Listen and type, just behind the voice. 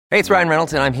Hey, it's Ryan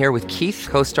Reynolds, and I'm here with Keith,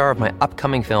 co-star of my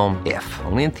upcoming film, If,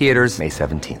 only in theaters May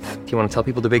 17th. Do you want to tell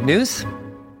people the big news?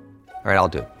 All right, I'll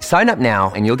do it. Sign up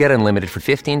now and you'll get unlimited for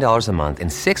 $15 a month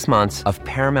and 6 months of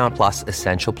Paramount Plus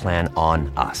Essential Plan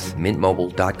on us.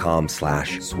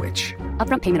 MintMobile.com/switch.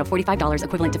 Upfront payment of $45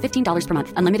 equivalent to $15 per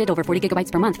month. Unlimited over 40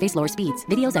 gigabytes per month. Face lower speeds.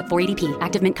 Videos at 480p.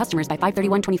 Active Mint customers by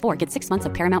 531.24 get 6 months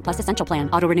of Paramount Plus Essential Plan.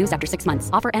 Auto renews after 6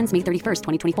 months. Offer ends May 31st,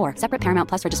 2024. Separate Paramount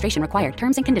Plus registration required.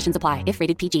 Terms and conditions apply if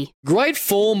rated PG. Great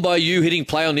form by you hitting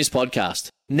play on this podcast.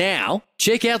 Now,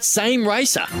 check out Same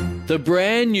Racer, the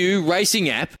brand new racing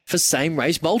app for same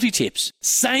race multi-tips.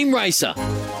 Same Racer.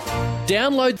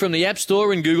 Download from the App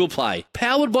Store and Google Play.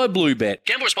 Powered by Bluebet.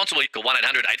 Gamble responsibly. Call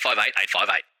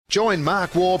 1-800-858-858. Join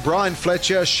Mark Waugh, Brian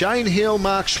Fletcher, Shane Hill,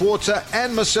 Mark Schwarzer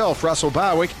and myself, Russell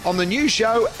Barwick, on the new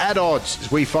show At Odds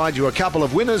as we find you a couple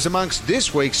of winners amongst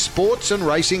this week's sports and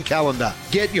racing calendar.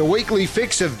 Get your weekly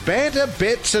fix of banter,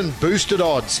 bets and boosted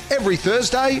odds every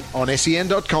Thursday on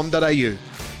sen.com.au.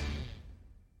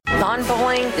 Lawn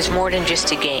bowling is more than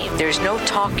just a game. There's no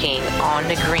talking on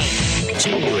the green.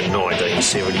 Genuine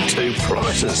 1972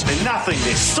 prices. There's nothing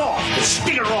this soft. Just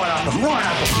stick it right up and right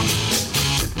up.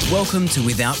 Welcome to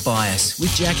Without Bias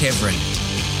with Jack Everett.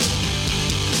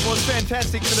 Well, it's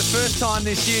fantastic for the first time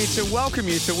this year to welcome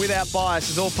you to Without Bias.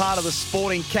 It's all part of the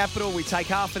sporting capital. We take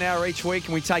half an hour each week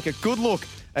and we take a good look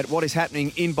at what is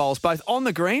happening in bowls, both on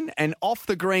the green and off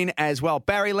the green as well.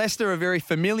 Barry Lester, a very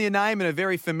familiar name and a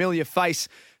very familiar face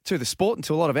to the sport and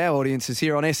to a lot of our audiences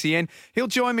here on SEN. He'll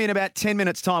join me in about 10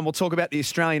 minutes' time. We'll talk about the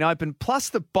Australian Open, plus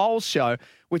the Bowls Show,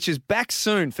 which is back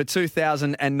soon for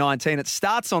 2019. It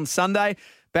starts on Sunday.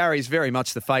 Barry's very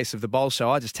much the face of the Bowls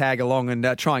Show. I just tag along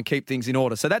and try and keep things in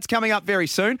order. So that's coming up very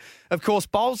soon. Of course,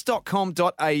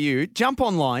 bowls.com.au. Jump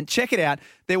online, check it out.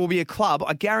 There will be a club,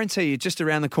 I guarantee you, just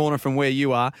around the corner from where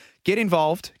you are. Get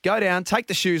involved, go down, take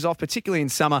the shoes off, particularly in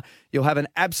summer. You'll have an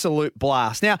absolute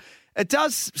blast. Now, it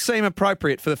does seem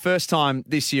appropriate for the first time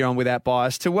this year on Without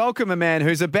Bias to welcome a man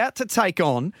who's about to take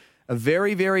on a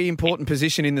very, very important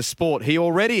position in the sport. He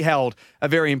already held a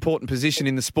very important position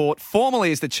in the sport,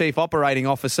 formerly as the Chief Operating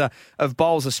Officer of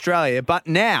Bowls Australia. But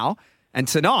now, and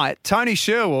tonight, Tony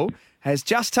Sherwell has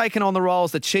just taken on the role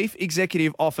as the Chief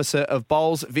Executive Officer of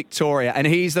Bowls Victoria. And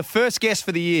he's the first guest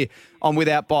for the year on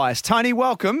Without Bias. Tony,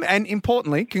 welcome. And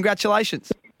importantly,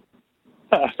 congratulations.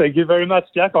 Thank you very much,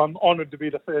 Jack. I'm honoured to be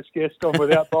the first guest on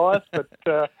Without Bias, but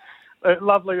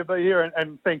lovely to be here,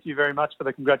 and thank you very much for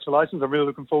the congratulations. I'm really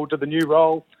looking forward to the new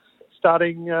role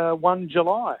starting 1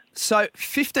 July. So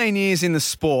 15 years in the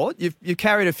sport, you've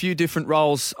carried a few different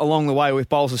roles along the way with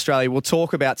Bowls Australia. We'll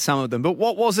talk about some of them, but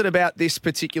what was it about this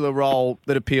particular role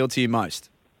that appealed to you most?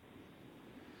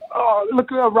 Oh,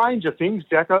 look, a range of things,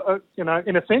 Jack. In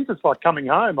a sense, it's like coming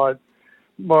home.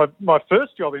 My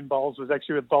first job in bowls was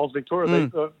actually with Bowls Victoria.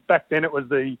 Back then it was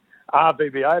the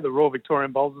RVBA, the Royal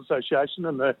Victorian Bowls Association,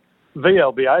 and the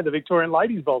VLBA, the Victorian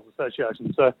Ladies Bowls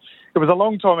Association. So it was a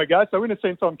long time ago. So in a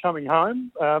sense, I'm coming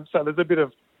home. So there's a bit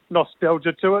of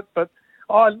nostalgia to it. But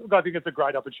I think it's a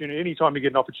great opportunity. Anytime you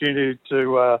get an opportunity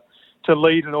to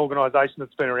lead an organisation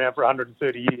that's been around for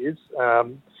 130 years,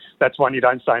 that's one you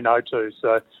don't say no to.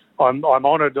 So I'm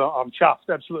honoured. I'm chuffed,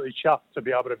 absolutely chuffed to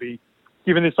be able to be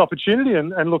given this opportunity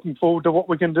and looking forward to what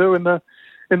we can do in the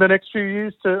next few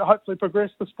years to hopefully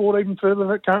progress the sport even further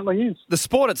than it currently is. The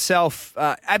sport itself,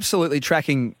 absolutely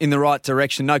tracking in the right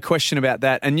direction, no question about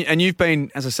that. And you've been,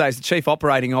 as I say, as the Chief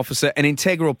Operating Officer, an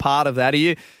integral part of that. Are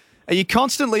you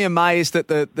constantly amazed at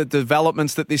the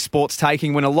developments that this sport's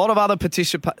taking when a lot of other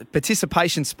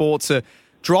participation sports are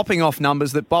dropping off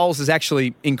numbers, that bowls is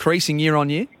actually increasing year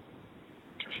on year?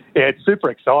 Yeah, it's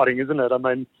super exciting, isn't it? I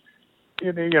mean,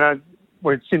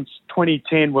 since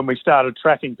 2010, when we started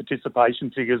tracking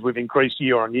participation figures, we've increased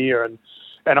year on year, and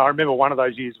I remember one of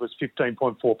those years was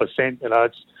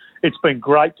 15.4%. It's been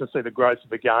great to see the growth of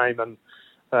the game, and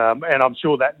I'm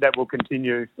sure that will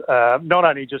continue. Not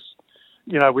only just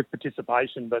with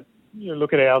participation, but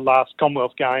look at our last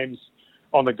Commonwealth Games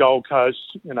on the Gold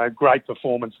Coast. Great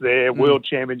performance there. World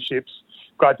Championships,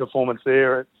 great performance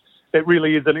there. It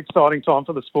really is an exciting time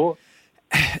for the sport.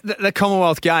 The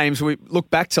Commonwealth Games, we look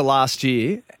back to last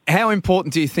year. How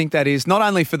important do you think that is, not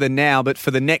only for the now, but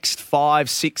for the next 5,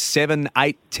 6, 7,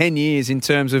 8, 10 years in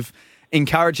terms of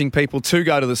encouraging people to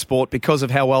go to the sport because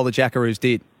of how well the Jackaroos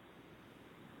did?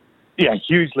 Yeah,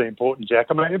 hugely important, Jack.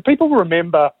 I mean, people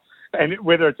remember, and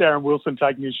whether it's Aaron Wilson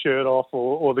taking his shirt off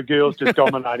or the girls just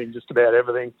dominating just about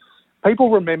everything,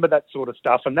 people remember that sort of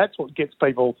stuff, and that's what gets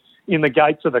people in the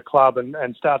gates of the club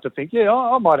and start to think,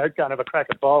 I might go and have a crack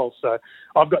at bowls. So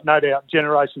I've got no doubt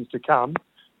generations to come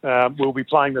we'll be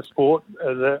playing the sport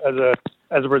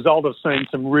as a result of seeing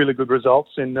some really good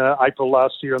results in April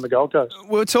last year on the Gold Coast.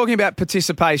 We were talking about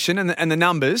participation and the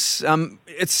numbers.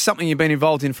 It's something you've been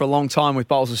involved in for a long time with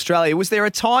Bowls Australia. Was there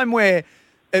a time where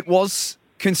it was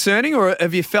concerning, or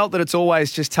have you felt that it's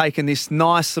always just taken this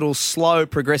nice little slow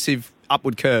progressive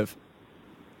upward curve?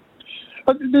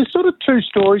 There's sort of two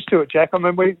stories to it, Jack. I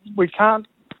mean, we can't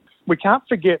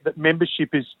forget that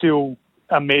membership is still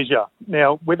a measure.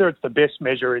 Now, whether it's the best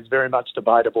measure is very much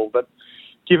debatable, but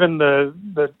given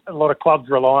that a lot of clubs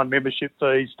rely on membership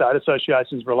fees, state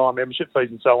associations rely on membership fees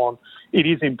and so on, it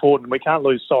is important. We can't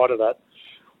lose sight of that.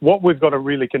 What we've got to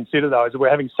really consider, though, is that we're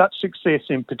having such success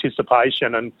in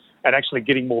participation and actually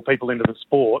getting more people into the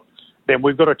sport, then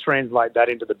we've got to translate that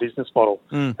into the business model.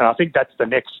 And I think that's the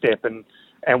next step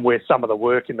and where some of the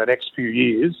work in the next few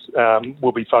years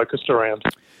will be focused around.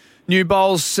 New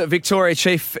Bowls Victoria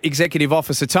Chief Executive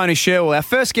Officer Tony Sherwell, our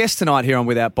first guest tonight here on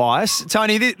Without Bias.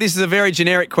 Tony, this is a very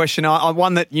generic question,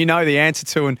 one that you know the answer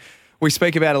to and we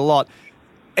speak about a lot.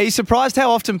 Are you surprised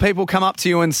how often people come up to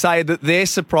you and say that they're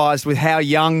surprised with how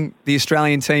young the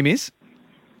Australian team is?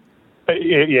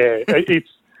 Yeah.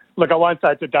 Look, I won't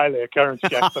say it's a daily occurrence,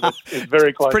 Jack, but it's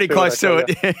very close. It's pretty close to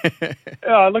it.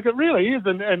 Look, it really is,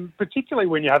 and particularly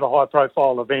when you have a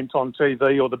high-profile event on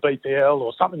TV or the BPL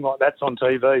or something like that's on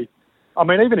TV. I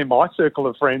mean, even in my circle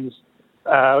of friends,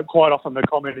 quite often the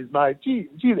comment is made, gee,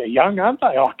 they're young, aren't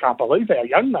they? Oh, I can't believe how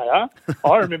young they are.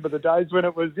 I remember the days when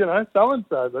it was,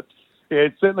 so-and-so, but yeah,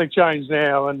 it's certainly changed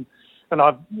now, and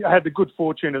I've had the good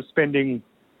fortune of spending,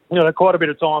 quite a bit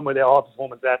of time with our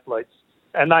high-performance athletes.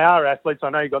 And they are athletes. I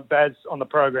know you got Baz on the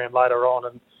program later on,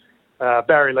 and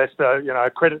Barry Lester, a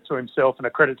credit to himself and a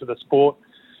credit to the sport.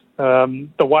 The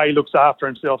way he looks after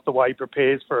himself, the way he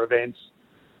prepares for events.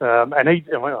 And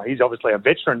he's obviously a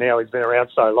veteran now. He's been around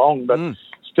so long, but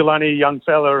still only a young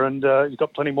fella, and he's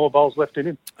got plenty more bowls left in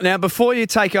him. Now, before you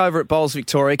take over at Bowls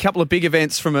Victoria, a couple of big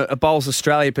events from a Bowls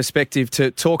Australia perspective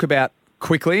to talk about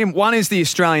quickly. And one is the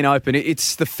Australian Open.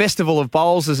 It's the Festival of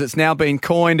Bowls, as it's now been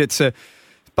coined. It's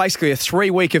basically a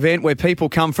 3-week event where people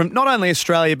come from not only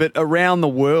Australia but around the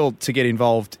world to get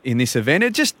involved in this event.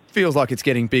 It just feels like it's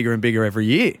getting bigger and bigger every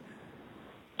year.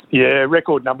 Yeah,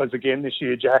 record numbers again this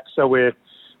year, Jack. So we're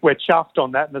chuffed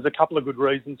on that, and there's a couple of good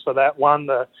reasons for that. One,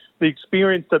 the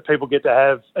experience that people get to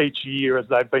have each year as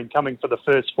they've been coming for the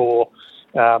first 4.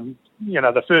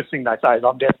 The first thing they say is,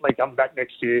 I'm definitely coming back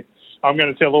next year. I'm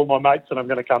going to tell all my mates that I'm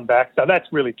going to come back. So that's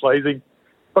really pleasing.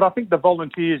 But I think the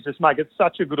volunteers just make it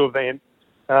such a good event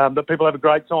that people have a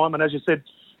great time. And as you said,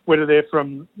 whether they're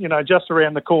from, just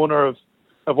around the corner of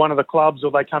one of the clubs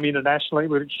or they come internationally,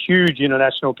 with a huge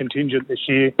international contingent this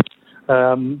year,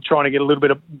 trying to get a little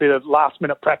bit of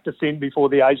last-minute practice in before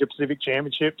the Asia-Pacific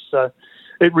Championships. So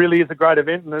it really is a great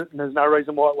event, and there's no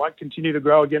reason why it won't continue to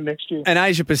grow again next year. And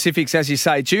Asia-Pacific's, as you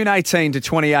say, June 18 to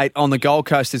 28 on the Gold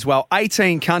Coast as well.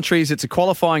 18 countries. It's a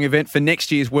qualifying event for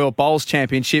next year's World Bowls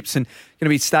Championships and going to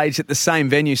be staged at the same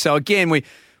venue. So again,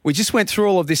 we just went through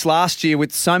all of this last year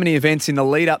with so many events in the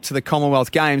lead up to the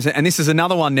Commonwealth Games, and this is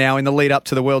another one now in the lead up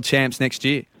to the World Champs next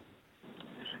year.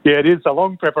 Yeah, it is a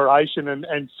long preparation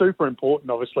and super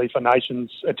important, obviously, for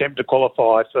nations attempt to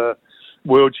qualify for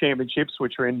World Championships,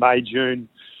 which are in May, June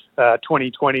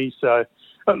 2020. So,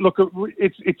 look,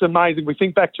 it's amazing. We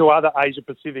think back to other Asia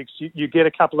Pacifics. You get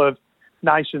a couple of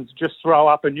nations just throw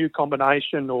up a new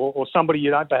combination or somebody you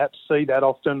don't perhaps see that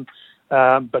often,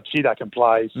 but gee, they can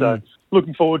play. So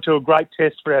looking forward to a great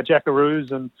test for our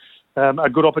Jackaroos and a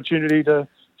good opportunity to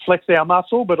flex our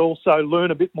muscle, but also learn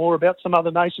a bit more about some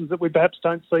other nations that we perhaps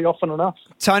don't see often enough.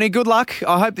 Tony, good luck.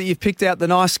 I hope that you've picked out the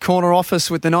nice corner office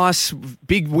with the nice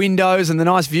big windows and the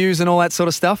nice views and all that sort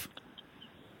of stuff.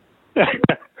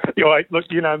 Look,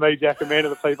 you know me, Jack, a man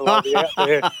of the people. I'll be out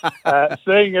there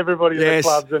seeing everybody in the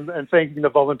clubs and thanking the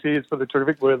volunteers for the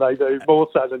terrific work they do, more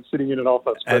so than sitting in an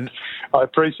office. But I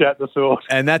appreciate the thought.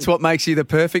 And that's what makes you the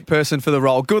perfect person for the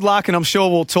role. Good luck, and I'm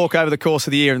sure we'll talk over the course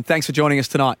of the year. And thanks for joining us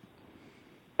tonight.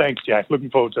 Thanks, Jack.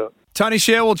 Looking forward to it. Tony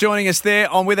Sherwell joining us there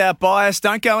on Without Bias.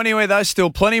 Don't go anywhere, though.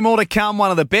 Still plenty more to come. One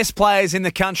of the best players in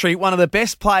the country, one of the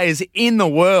best players in the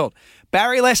world.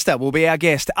 Barry Lester will be our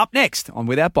guest up next on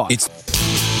Without Bias.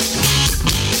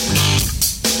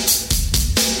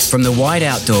 From the wide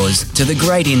outdoors to the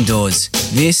great indoors,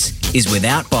 this is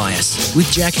Without Bias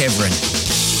with Jack Heverin.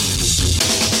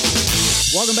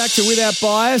 Welcome back to Without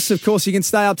Bias. Of course, you can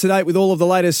stay up to date with all of the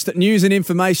latest news and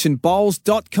information,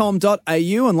 bowls.com.au.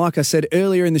 And like I said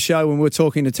earlier in the show when we were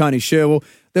talking to Tony Sherwell,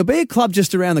 there'll be a club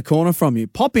just around the corner from you.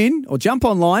 Pop in or jump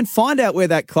online, find out where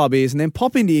that club is, and then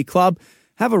pop into your club,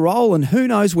 have a roll, and who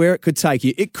knows where it could take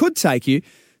you. It could take you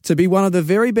to be one of the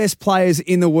very best players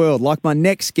in the world, like my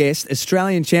next guest,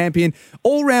 Australian champion,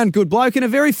 all-round good bloke, and a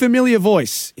very familiar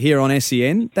voice here on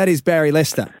SEN. That is Barry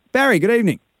Lester. Barry, good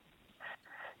evening.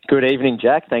 Good evening,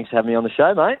 Jack. Thanks for having me on the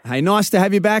show, mate. Hey, nice to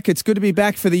have you back. It's good to be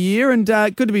back for the year and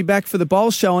good to be back for the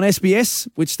Bowls Show on SBS,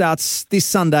 which starts this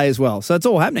Sunday as well. So it's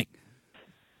all happening.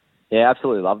 Yeah,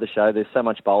 absolutely love the show. There's so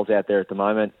much bowls out there at the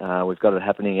moment. We've got it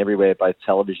happening everywhere, both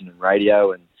television and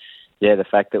radio. And, yeah, the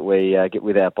fact that we get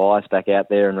with our bias back out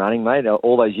there and running, mate,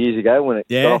 all those years ago when it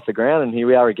got off the ground, and here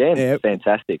we are again. Yeah. It's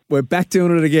fantastic. We're back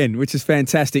doing it again, which is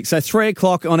fantastic. So 3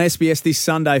 o'clock on SBS this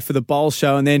Sunday for the Bowl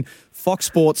Show, and then Fox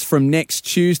Sports from next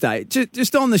Tuesday.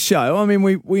 Just on the show, I mean,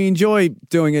 we enjoy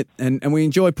doing it and we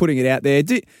enjoy putting it out there.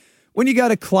 When you go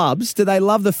to clubs, do they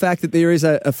love the fact that there is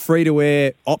a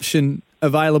free-to-air option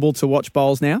available to watch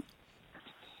bowls now?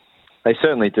 They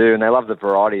certainly do, and they love the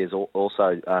variety as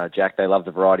also, Jack. They love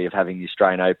the variety of having the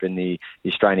Australian Open, the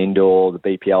Australian Indoor, the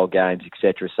BPL games,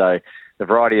 etc. So the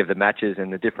variety of the matches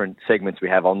and the different segments we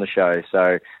have on the show.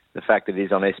 So the fact that it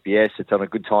is on SBS, it's on a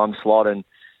good time slot, and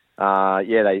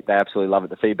they absolutely love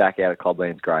it. The feedback out of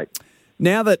Clubland's great.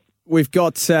 Now that we've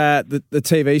got the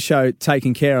TV show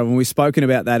taken care of, and we've spoken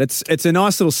about that, it's a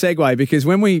nice little segue, because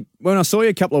when I saw you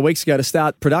a couple of weeks ago to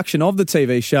start production of the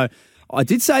TV show, I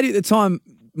did say to you at the time,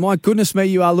 my goodness me,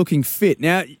 you are looking fit.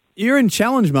 Now, you're in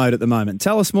challenge mode at the moment.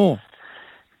 Tell us more.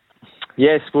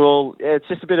 Yes, well, it's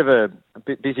just a bit of a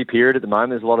busy period at the moment.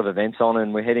 There's a lot of events on,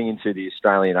 and we're heading into the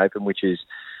Australian Open, which is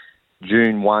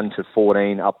June 1 to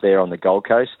 14 up there on the Gold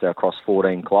Coast across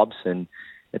 14 clubs, and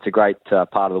it's a great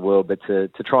part of the world. But to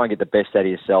try and get the best out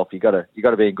of yourself, you got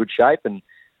to be in good shape, and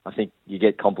I think you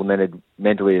get complimented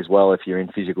mentally as well if you're in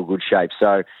physical good shape.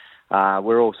 So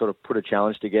we're all sort of put a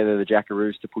challenge together, the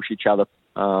Jackaroos, to push each other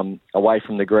away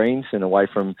from the greens and away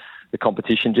from the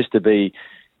competition, just to be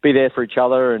there for each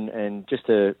other and just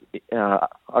to,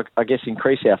 I guess,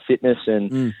 increase our fitness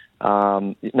and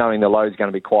knowing the load's going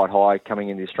to be quite high coming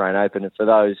in the Australian Open. And for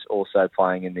those also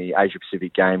playing in the Asia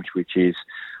Pacific Games, which is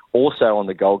also on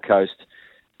the Gold Coast,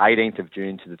 18th of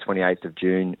June to the 28th of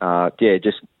June,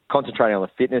 just concentrating on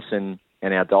the fitness and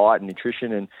our diet and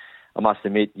nutrition. And I must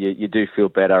admit, you do feel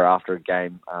better after a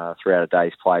game throughout a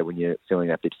day's play when you're feeling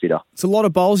that bit fitter. It's a lot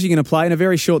of bowls you're going to play in a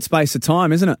very short space of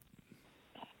time, isn't it?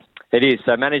 It is.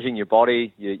 So managing your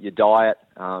body, your diet,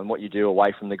 and what you do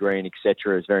away from the green,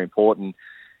 etc., is very important.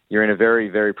 You're in a very,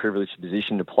 very privileged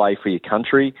position to play for your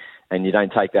country, and you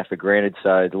don't take that for granted.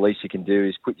 So the least you can do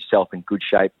is put yourself in good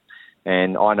shape.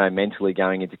 And I know mentally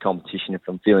going into competition, if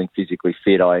I'm feeling physically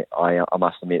fit, I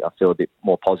must admit I feel a bit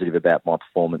more positive about my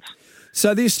performance.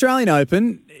 So the Australian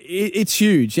Open, it's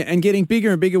huge and getting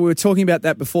bigger and bigger. We were talking about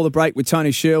that before the break with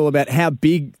Tony Sherrill about how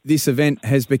big this event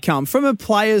has become. From a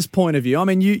player's point of view, I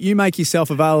mean, you make yourself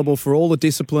available for all the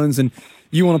disciplines and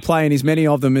you want to play in as many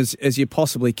of them as you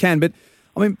possibly can. But,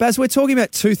 I mean, Baz, we're talking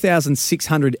about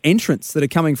 2,600 entrants that are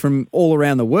coming from all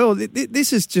around the world.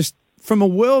 This is just, from a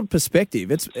world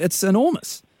perspective, it's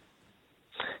enormous.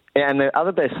 And the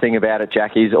other best thing about it,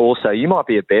 Jack, is also you might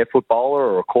be a barefoot bowler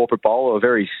or a corporate bowler or a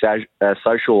very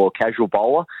social or casual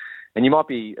bowler, and you might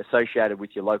be associated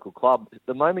with your local club.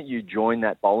 The moment you join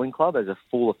that bowling club as a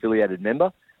full affiliated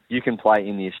member, you can play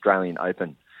in the Australian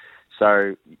Open.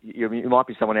 So you might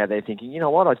be someone out there thinking, you know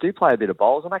what, I do play a bit of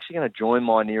bowls. I'm actually going to join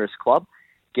my nearest club,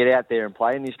 get out there and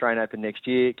play in the Australian Open next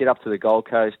year, get up to the Gold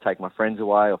Coast, take my friends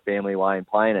away or family away and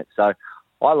play in it. So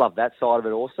I love that side of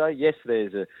it also. Yes,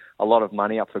 there's a lot of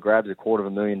money up for grabs,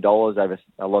 $250,000 over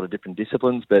a lot of different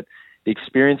disciplines, but the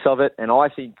experience of it, and I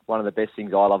think one of the best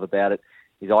things I love about it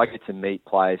is I get to meet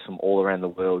players from all around the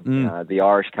world. The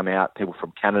Irish come out, people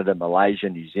from Canada, Malaysia,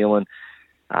 New Zealand,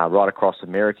 right across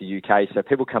America, UK. So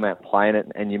people come out and play in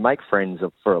it, and you make friends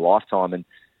for a lifetime. And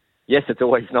yes, it's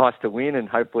always nice to win and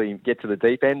hopefully get to the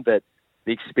deep end, but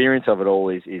the experience of it all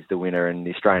is the winner, and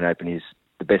the Australian Open is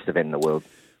the best event in the world.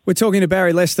 We're talking to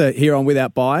Barry Lester here on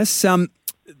Without Bias.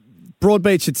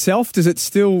 Broadbeach itself, does it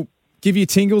still give you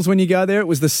tingles when you go there? It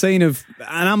was the scene of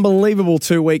an unbelievable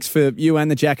 2 weeks for you and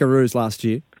the Jackaroos last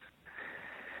year.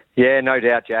 Yeah, no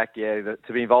doubt, Jack. Yeah,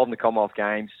 to be involved in the Commonwealth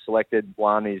Games, selected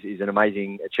one is an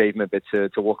amazing achievement, but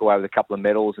to walk away with a couple of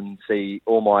medals and see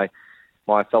all my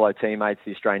fellow teammates,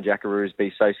 the Australian Jackaroos,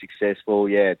 be so successful,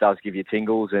 yeah, it does give you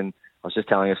tingles. And I was just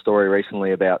telling a story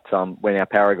recently about when our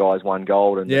Para guys won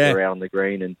gold and they were out on the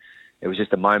green, and it was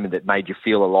just a moment that made you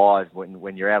feel alive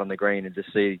when you're out on the green and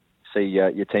just see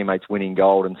your teammates winning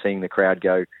gold and seeing the crowd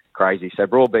go crazy. So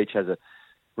Broadbeach has a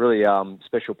really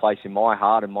special place in my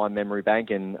heart and my memory bank,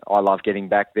 and I love getting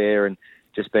back there and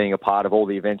just being a part of all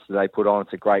the events that they put on.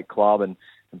 It's a great club, and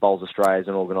Bowls Australia as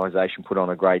an organisation put on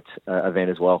a great event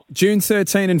as well. June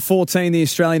 13 and 14, the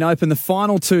Australian Open. The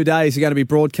final 2 days are going to be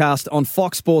broadcast on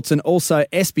Fox Sports and also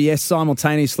SBS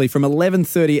simultaneously from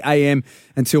 11:30am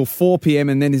until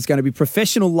 4pm. And then there's going to be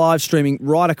professional live streaming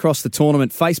right across the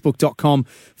tournament,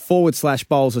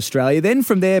 facebook.com/Bowls Australia. Then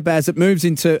from there, Baz, it moves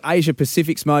into Asia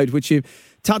Pacific's mode, which you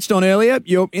touched on earlier.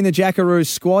 You're in the Jackaroos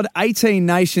squad, 18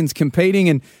 nations competing,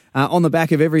 and on the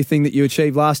back of everything that you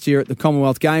achieved last year at the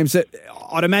Commonwealth Games,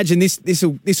 I'd imagine this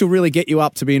will really get you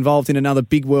up to be involved in another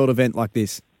big world event like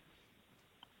this.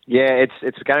 Yeah,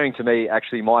 it's going to be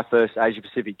actually my first Asia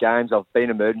Pacific Games. I've been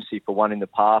emergency for one in the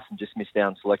past and just missed out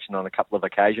on selection on a couple of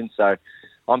occasions, so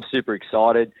I'm super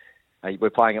excited. We're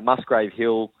playing at Musgrave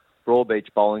Hill, Broadbeach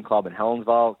Bowling Club and Club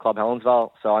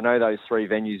Helensvale, so I know those three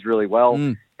venues really well,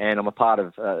 and I'm a part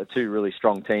of two really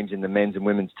strong teams in the men's and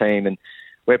women's team, and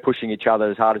we're pushing each other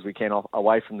as hard as we can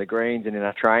away from the greens and in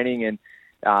our training, and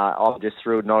I'm just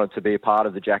thrilled and honoured to be a part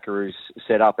of the Jackaroos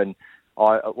setup. And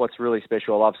what's really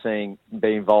special, I love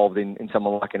be involved in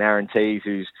someone like an Aaron Tees,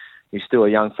 who's still a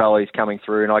young fellow. He's coming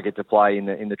through, and I get to play in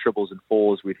the triples and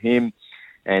fours with him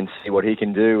and see what he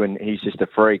can do, and he's just a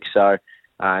freak. So,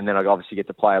 and then I obviously get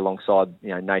to play alongside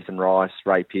Nathan Rice,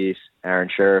 Ray Pearce, Aaron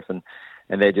Sheriff, and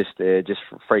they're just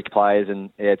freak players. And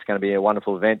yeah, it's going to be a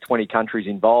wonderful event. 20 countries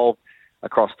involved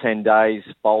across 10 days,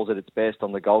 bowls at its best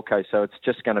on the Gold Coast. So it's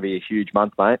just going to be a huge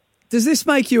month, mate. Does this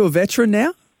make you a veteran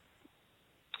now?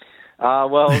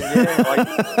 Well,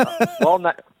 yeah.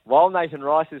 While Nathan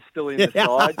Rice is still in the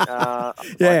side,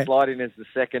 I slide in as the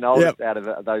second oldest out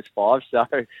of those five. So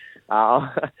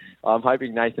I'm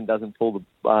hoping Nathan doesn't pull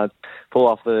off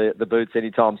the boots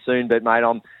anytime soon. But mate,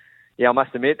 I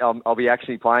must admit, I'll be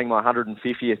actually playing my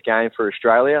 150th game for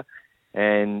Australia,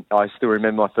 and I still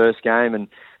remember my first game, and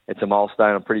it's a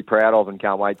milestone I'm pretty proud of, and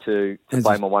can't wait to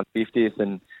play my 150th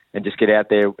and just get out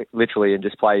there literally and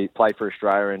just play for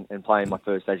Australia and play in my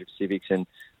first Asia Pacifics. And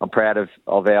I'm proud of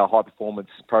our high performance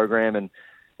program and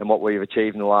what we've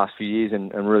achieved in the last few years,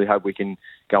 and really hope we can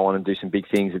go on and do some big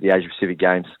things at the Asia Pacific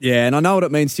Games. Yeah, and I know what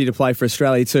it means to you to play for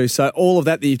Australia too. So all of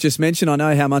that you've just mentioned, I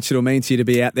know how much it'll mean to you to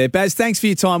be out there. Baz, thanks for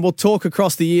your time. We'll talk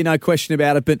across the year, no question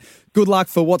about it, but good luck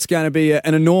for what's going to be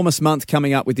an enormous month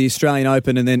coming up with the Australian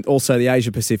Open and then also the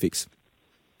Asia Pacifics.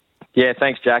 Yeah,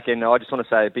 thanks, Jack. And I just want to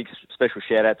say a big special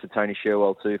shout-out to Tony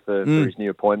Sherwell too for his new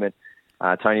appointment.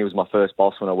 Tony was my first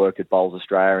boss when I worked at Bowls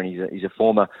Australia, and he's a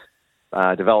former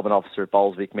development officer at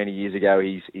Bowlsvik many years ago.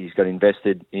 He's got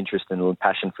invested interest and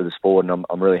passion for the sport, and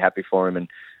I'm really happy for him, and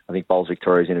I think Bowls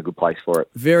Victoria is in a good place for it.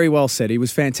 Very well said. He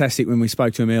was fantastic when we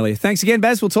spoke to him earlier. Thanks again,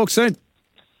 Baz. We'll talk soon.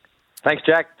 Thanks,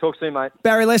 Jack. Talk soon, mate.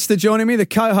 Barry Lester joining me, the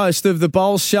co-host of The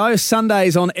Bowls Show.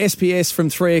 Sundays on SBS from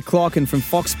 3 o'clock and from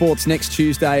Fox Sports next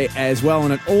Tuesday as well.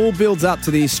 And it all builds up to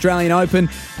the Australian Open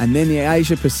and then the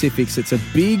Asia Pacifics. It's a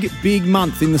big, big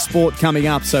month in the sport coming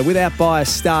up. So Without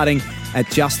Bias starting at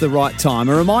just the right time.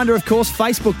 A reminder, of course,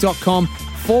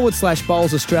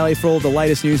 facebook.com/Bowls Australia for all the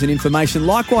latest news and information.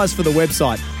 Likewise for the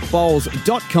website,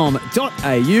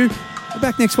 bowls.com.au. We're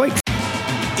back next week.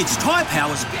 It's Tyre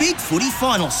Power's Big Footy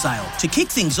Final Sale. To kick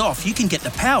things off, you can get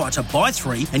the power to buy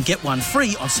 3 and get 1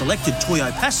 free on selected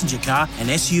Toyo passenger car and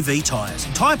SUV tyres.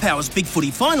 Tyre Power's Big Footy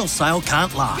Final Sale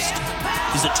can't last.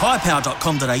 Visit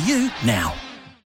tyrepower.com.au now.